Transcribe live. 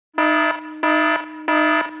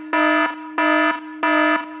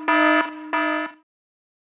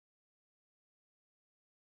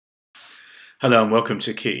Hello and welcome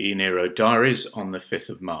to e-Niro Diaries on the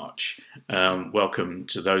 5th of March. Welcome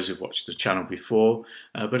to those who've watched the channel before,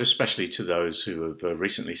 but especially to those who have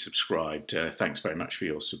recently subscribed. Thanks very much for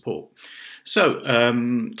your support. So,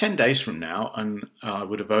 10 days from now, and I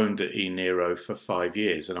would have owned the e-Niro for 5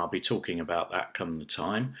 years, and I'll be talking about that come the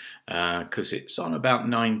time, because it's on about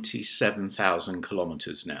 97,000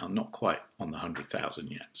 kilometres now, not quite on the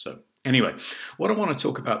 100,000 yet. So. Anyway, what I want to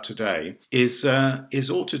talk about today is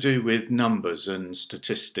all to do with numbers and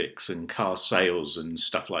statistics and car sales and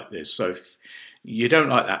stuff like this. So if you don't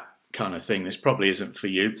like that kind of thing, this probably isn't for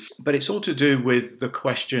you. But it's all to do with the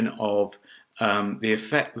question of the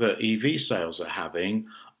effect that EV sales are having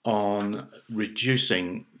on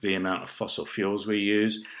reducing the amount of fossil fuels we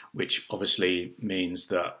use, which obviously means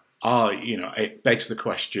that it begs the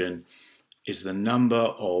question: is the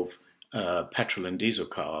number of petrol and diesel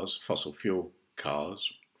cars, fossil fuel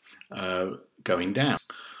cars, going down?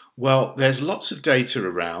 Well, there's lots of data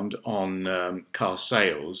around on car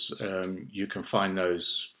sales. You can find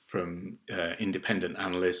those from independent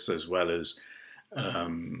analysts as well as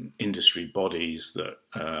industry bodies that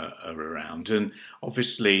are around. And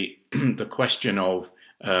obviously the question of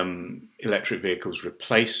electric vehicles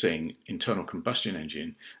replacing internal combustion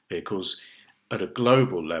engine vehicles at a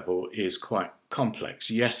global level is quite complex.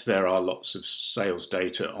 Yes, there are lots of sales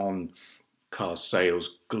data on car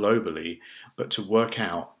sales globally, but to work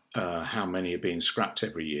out how many are being scrapped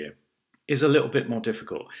every year is a little bit more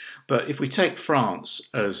difficult. But if we take France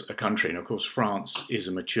as a country, and of course France is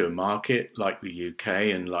a mature market like the UK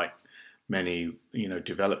and like many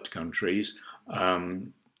developed countries,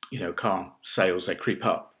 car sales, they creep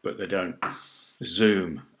up, but they don't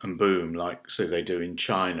zoom and boom like so they do in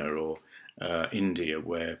China or India,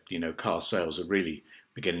 where car sales are really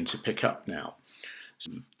beginning to pick up now.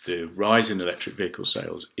 So the rise in electric vehicle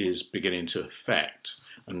sales is beginning to affect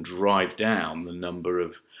and drive down the number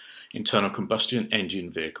of internal combustion engine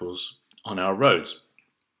vehicles on our roads.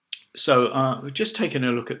 So we've just taken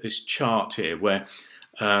a look at this chart here, where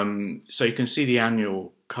so you can see the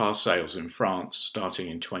annual car sales in France starting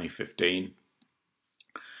in 2015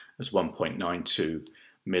 as 1.92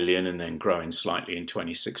 million, and then growing slightly in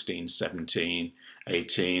 2016, 17,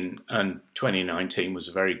 18, and 2019 was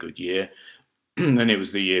a very good year. And it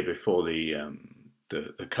was the year before the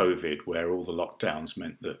COVID, where all the lockdowns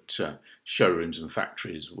meant that showrooms and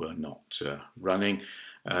factories were not running,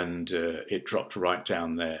 and it dropped right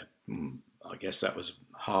down there. I guess that was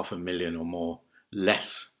 500,000 or more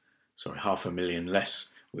less. Sorry, 500,000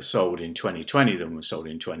 less were sold in 2020 than were sold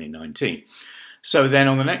in 2019. So then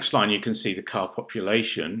on the next line, you can see the car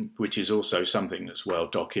population, which is also something that's well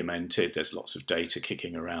documented. There's lots of data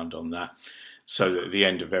kicking around on that. So that at the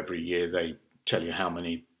end of every year, they tell you how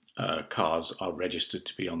many cars are registered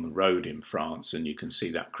to be on the road in France. And you can see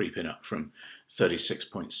that creeping up from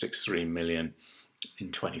 36.63 million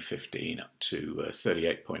in 2015 up to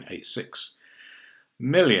 38.86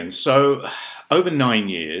 million. So over 9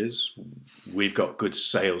 years, we've got good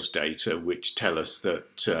sales data which tell us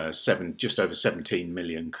that just over 17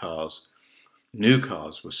 million cars, new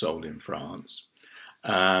cars, were sold in France.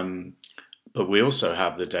 But we also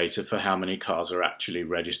have the data for how many cars are actually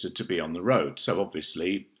registered to be on the road. So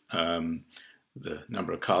obviously the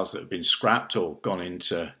number of cars that have been scrapped or gone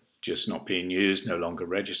into just not being used, no longer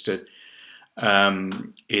registered,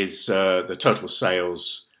 is the total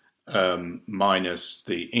sales minus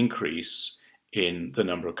the increase in the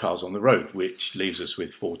number of cars on the road, which leaves us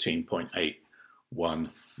with 14.81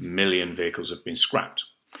 million vehicles have been scrapped.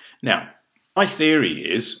 Now, my theory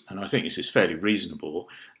is, and I think this is fairly reasonable,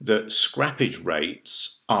 that scrappage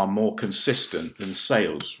rates are more consistent than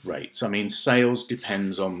sales rates. I mean, sales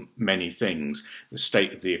depends on many things: the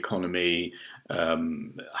state of the economy,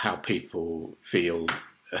 how people feel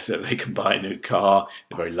that they can buy a new car.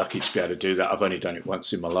 They're very lucky to be able to do that. I've only done it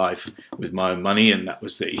once in my life with my own money, and that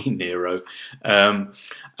was the e-Niro.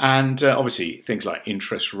 And obviously things like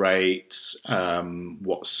interest rates,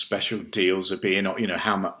 what special deals are being,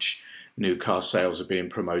 how much new car sales are being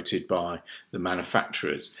promoted by the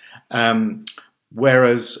manufacturers.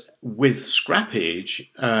 Whereas with scrappage,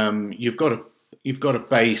 you've got a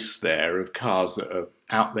base there of cars that are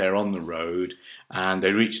out there on the road, and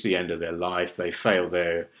they reach the end of their life. They fail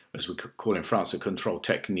their, as we call in France, a control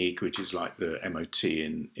technique, which is like the MOT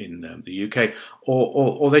in the UK,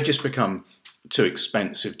 or they just become too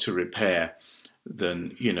expensive to repair.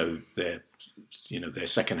 Then their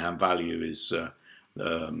second-hand value is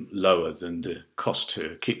lower than the cost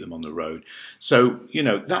to keep them on the road. So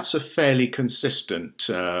that's a fairly consistent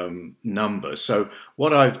number. So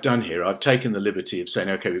what I've done here, I've taken the liberty of saying,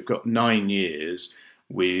 okay, we've got 9 years.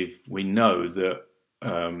 We know that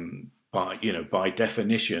by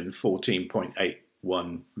definition,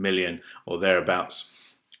 14.81 million or thereabouts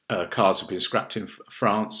cars have been scrapped in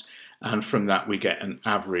France, and from that we get an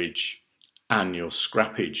average annual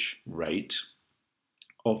scrappage rate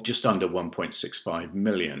of just under 1.65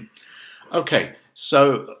 million. Okay,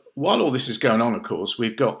 so while all this is going on, of course,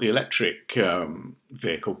 we've got the electric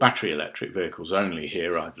battery electric vehicles only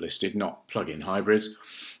here I've listed, not plug-in hybrids.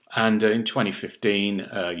 And in 2015,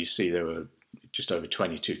 you see there were just over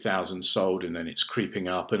 22,000 sold, and then it's creeping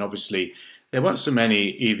up. And obviously, there weren't so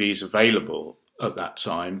many EVs available at that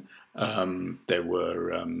time. There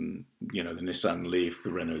were, the Nissan Leaf,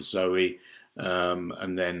 the Renault Zoe,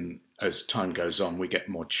 and then as time goes on, we get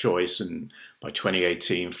more choice. And by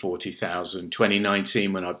 2018, 40,000.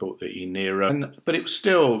 2019, when I bought the e-Niro, but it was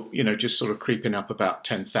still, just sort of creeping up about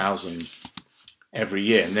 10,000 every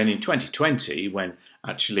year. And then in 2020, when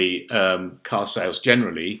actually car sales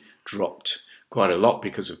generally dropped quite a lot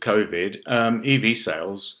because of COVID, EV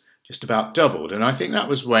sales just about doubled. And I think that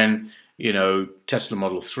was when, Tesla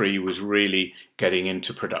Model 3 was really getting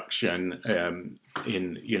into production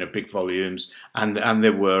in, big volumes. And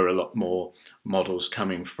there were a lot more models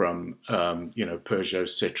coming from, Peugeot,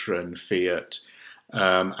 Citroën, Fiat,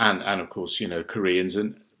 and of course, Koreans.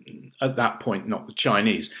 And at that point, not the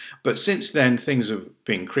Chinese. But since then, things have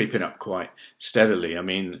been creeping up quite steadily. I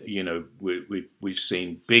mean, we've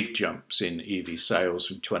seen big jumps in EV sales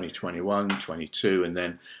from 2021, 22, and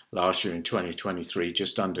then last year in 2023,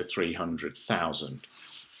 just under 300,000.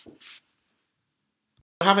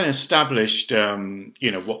 Having established,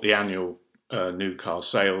 what the annual new car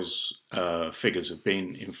sales figures have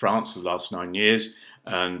been in France the last 9 years,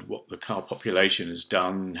 and what the car population has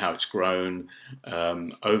done, how it's grown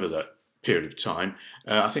over that period of time.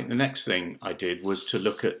 I think the next thing I did was to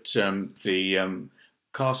look at the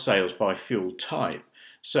car sales by fuel type.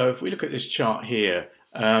 So if we look at this chart here,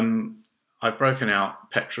 I've broken out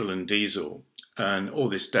petrol and diesel, and all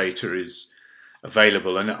this data is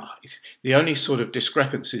available. And the only sort of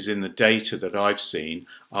discrepancies in the data that I've seen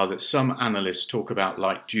are that some analysts talk about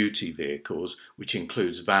light-duty vehicles, which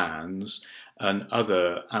includes vans, and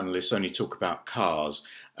other analysts only talk about cars.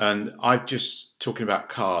 And I'm just talking about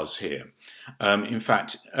cars here. In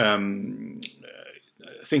fact,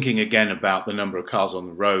 thinking again about the number of cars on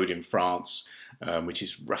the road in France, which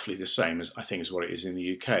is roughly the same as I think as what it is in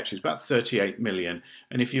the UK, which is about 38 million.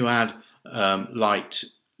 And if you add light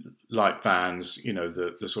vans,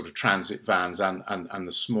 the sort of transit vans and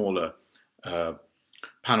the smaller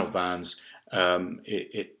panel vans,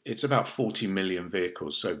 it's about 40 million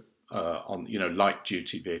vehicles. So on light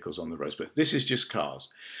duty vehicles on the roads, but this is just cars.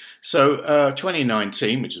 So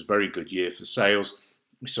 2019, which is a very good year for sales,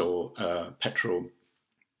 we saw petrol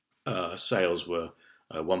sales were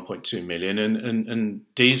 1.2 million,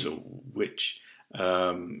 and diesel, which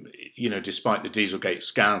despite the Dieselgate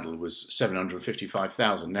scandal, was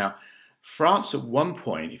 755,000. Now, France at one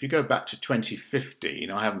point, if you go back to 2015,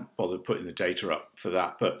 I haven't bothered putting the data up for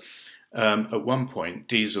that, but at one point,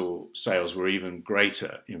 diesel sales were even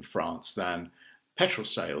greater in France than petrol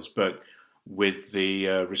sales. But with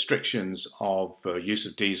the restrictions of use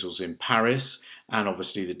of diesels in Paris, and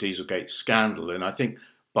obviously the Dieselgate scandal, and I think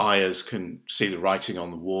buyers can see the writing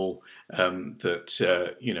on the wall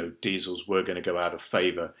that diesels were going to go out of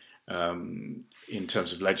favour in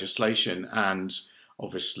terms of legislation, and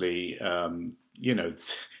obviously they're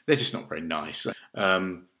just not very nice.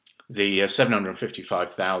 The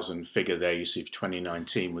 755,000 figure there you see for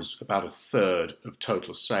 2019 was about a third of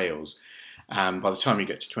total sales. And by the time you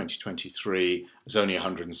get to 2023, there's only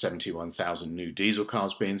 171,000 new diesel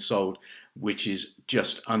cars being sold, which is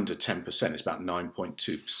just under 10%. It's about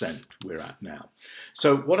 9.2% we're at now.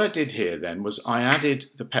 So what I did here then was I added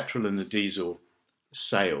the petrol and the diesel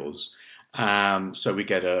sales. So we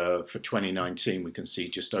get for 2019, we can see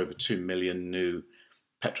just over 2 million new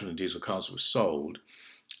petrol and diesel cars were sold.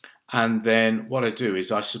 And then what I do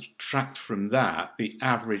is I subtract from that the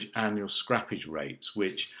average annual scrappage rates,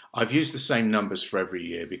 which I've used the same numbers for every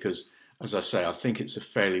year because, as I say, I think it's a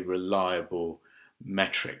fairly reliable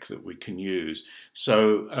metric that we can use.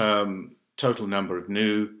 So total number of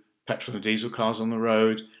new petrol and diesel cars on the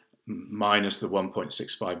road minus the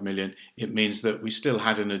 1.65 million, it means that we still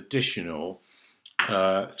had an additional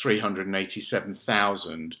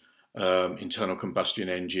 387,000 internal combustion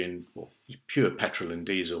engine, or pure petrol and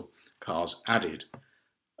diesel cars added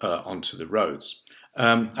onto the roads.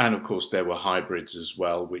 And of course there were hybrids as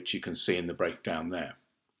well, which you can see in the breakdown there.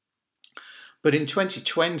 But in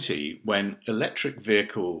 2020, when electric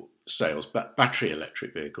vehicle sales, battery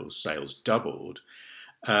electric vehicle sales doubled,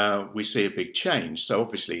 we see a big change. So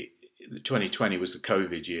obviously 2020 was the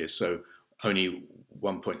COVID year, so only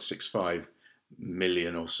 1.65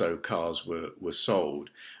 million or so cars were sold.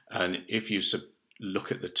 And if you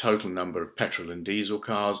look at the total number of petrol and diesel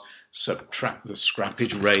cars, subtract the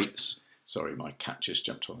scrappage rates. Sorry, my cat just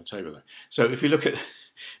jumped on the table there. So if you look at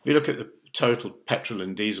the total petrol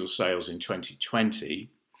and diesel sales in 2020,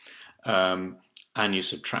 and you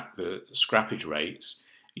subtract the scrappage rates,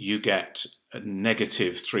 you get a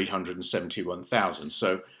negative 371,000.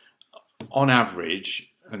 So on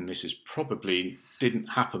average, and this is probably didn't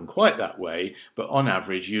happen quite that way, but on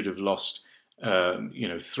average you'd have lost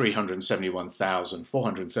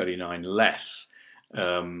 371,439 less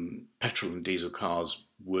petrol and diesel cars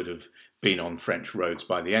would have been on French roads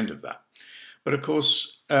by the end of that. But of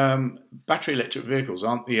course, battery electric vehicles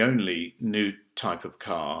aren't the only new type of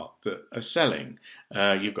car that are selling.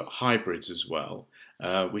 You've got hybrids as well,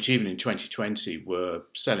 which even in 2020 were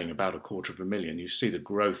selling about 250,000. You see the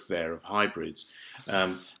growth there of hybrids.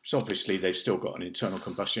 So obviously they've still got an internal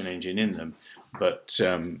combustion engine in them, but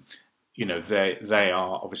they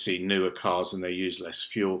are obviously newer cars and they use less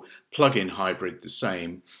fuel. Plug-in hybrid the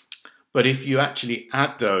same. But if you actually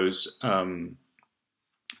add those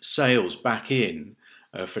sales back in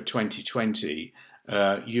for 2020,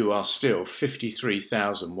 you are still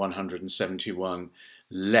 53,171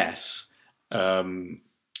 less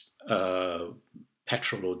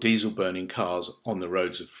petrol or diesel burning cars on the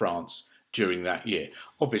roads of France during that year.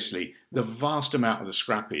 Obviously, the vast amount of the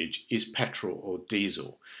scrappage is petrol or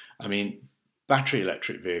diesel. I mean, battery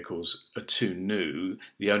electric vehicles are too new.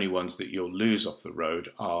 The only ones that you'll lose off the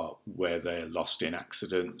road are where they're lost in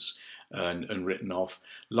accidents and written off.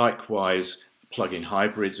 Likewise, plug-in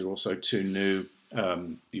hybrids are also too new.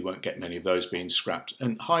 You won't get many of those being scrapped.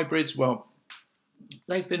 And hybrids, well,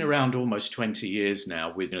 they've been around almost 20 years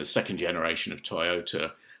now with the second generation of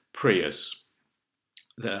Toyota Prius.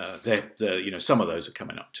 Some of those are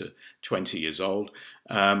coming up to 20 years old.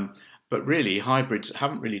 But really, hybrids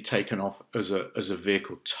haven't really taken off as a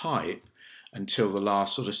vehicle type until the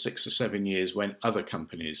last sort of 6 or 7 years when other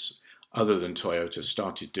companies other than Toyota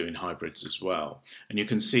started doing hybrids as well. And you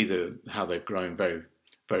can see how they're growing very,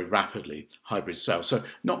 very rapidly, hybrid sales. So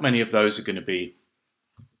not many of those are going to be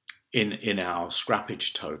in our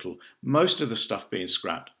scrappage total. Most of the stuff being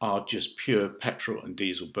scrapped are just pure petrol and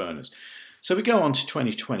diesel burners. So we go on to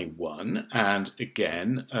 2021, and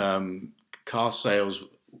again, car sales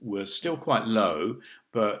were still quite low,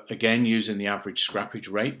 but again, using the average scrappage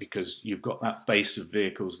rate because you've got that base of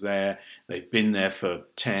vehicles there. They've been there for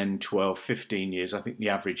 10, 12, 15 years. I think the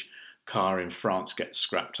average car in France gets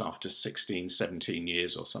scrapped after 16, 17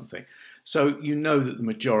 years or something. So you know that the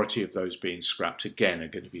majority of those being scrapped, again, are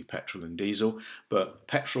going to be petrol and diesel. But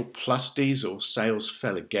petrol plus diesel sales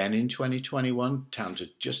fell again in 2021, down to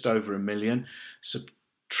just over 1 million.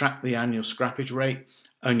 Subtract the annual scrappage rate,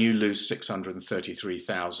 and you lose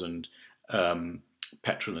 633,000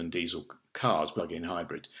 petrol and diesel cars, plug-in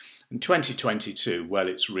hybrid. In 2022, well,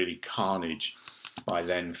 it's really carnage by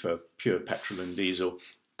then for pure petrol and diesel.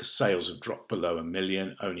 Sales have dropped below 1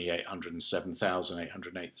 million, only 807,000,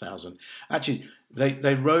 808,000. Actually,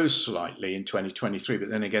 they rose slightly in 2023, but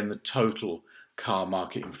then again, the total car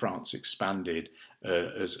market in France expanded,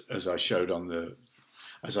 as I showed on the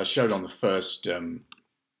first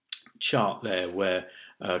chart there, where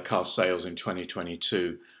car sales in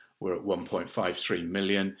 2022 were at 1.53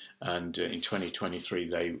 million, and in 2023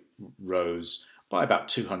 they rose by about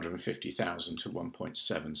 250,000 to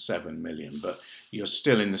 1.77 million. But you're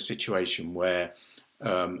still in the situation where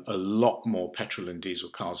a lot more petrol and diesel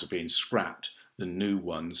cars are being scrapped than new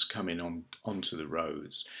ones coming onto the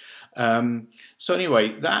roads. So anyway,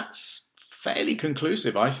 that's fairly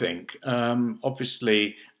conclusive, I think.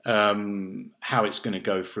 Obviously, how it's going to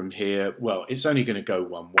go from here, well, it's only going to go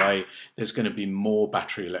one way. There's going to be more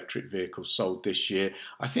battery electric vehicles sold this year.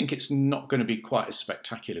 I think it's not going to be quite a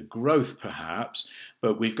spectacular growth, perhaps,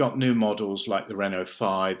 but we've got new models like the Renault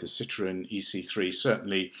 5, the Citroën EC3.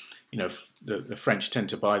 Certainly, the French tend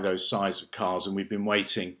to buy those size of cars, and we've been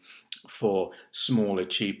waiting for smaller,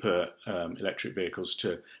 cheaper electric vehicles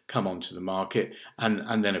to come onto the market.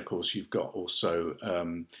 And then, of course, you've got also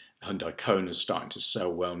Hyundai Kona's starting to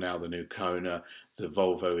sell well now, the new Kona, the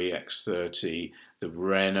Volvo EX30, the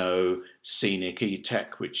Renault Scenic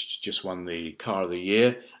E-Tech, which just won the Car of the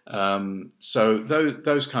Year. So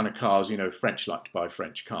those kind of cars, French like to buy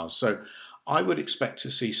French cars. So I would expect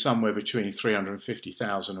to see somewhere between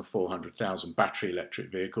 350,000 and 400,000 battery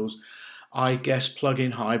electric vehicles. I guess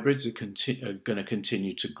plug-in hybrids are going to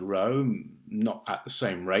continue to grow, not at the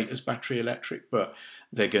same rate as battery electric, but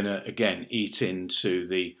they're going to, again, eat into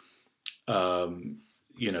the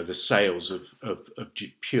the sales of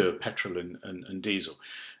pure petrol and diesel.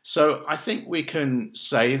 So I think we can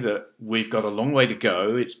say that we've got a long way to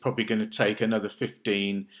go. It's probably going to take another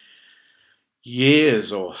 15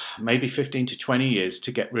 years, or maybe 15 to 20 years,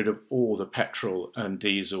 to get rid of all the petrol and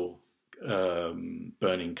diesel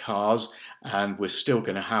burning cars, and we're still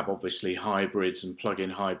going to have obviously hybrids and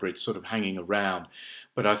plug-in hybrids sort of hanging around.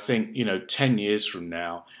 But I think 10 years from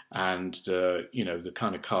now, and the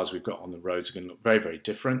kind of cars we've got on the roads are going to look very, very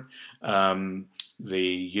different. The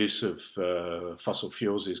use of fossil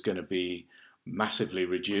fuels is going to be massively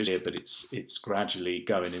reduced, but it's gradually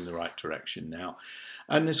going in the right direction now,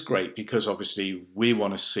 and it's great because obviously we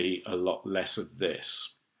want to see a lot less of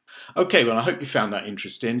this. Okay, well, I hope you found that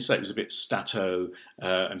interesting. So it was a bit stato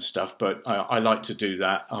and stuff, but I like to do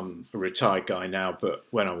that. I'm a retired guy now, but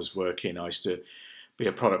when I was working, I used to be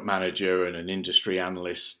a product manager and an industry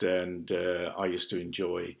analyst, and I used to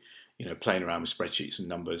enjoy, playing around with spreadsheets and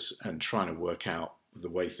numbers and trying to work out the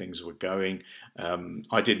way things were going.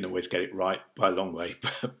 I didn't always get it right by a long way,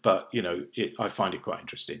 but I find it quite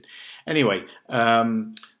interesting. Anyway,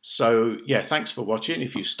 so yeah, thanks for watching.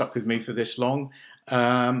 If you stuck with me for this long,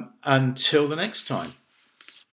 until the next time.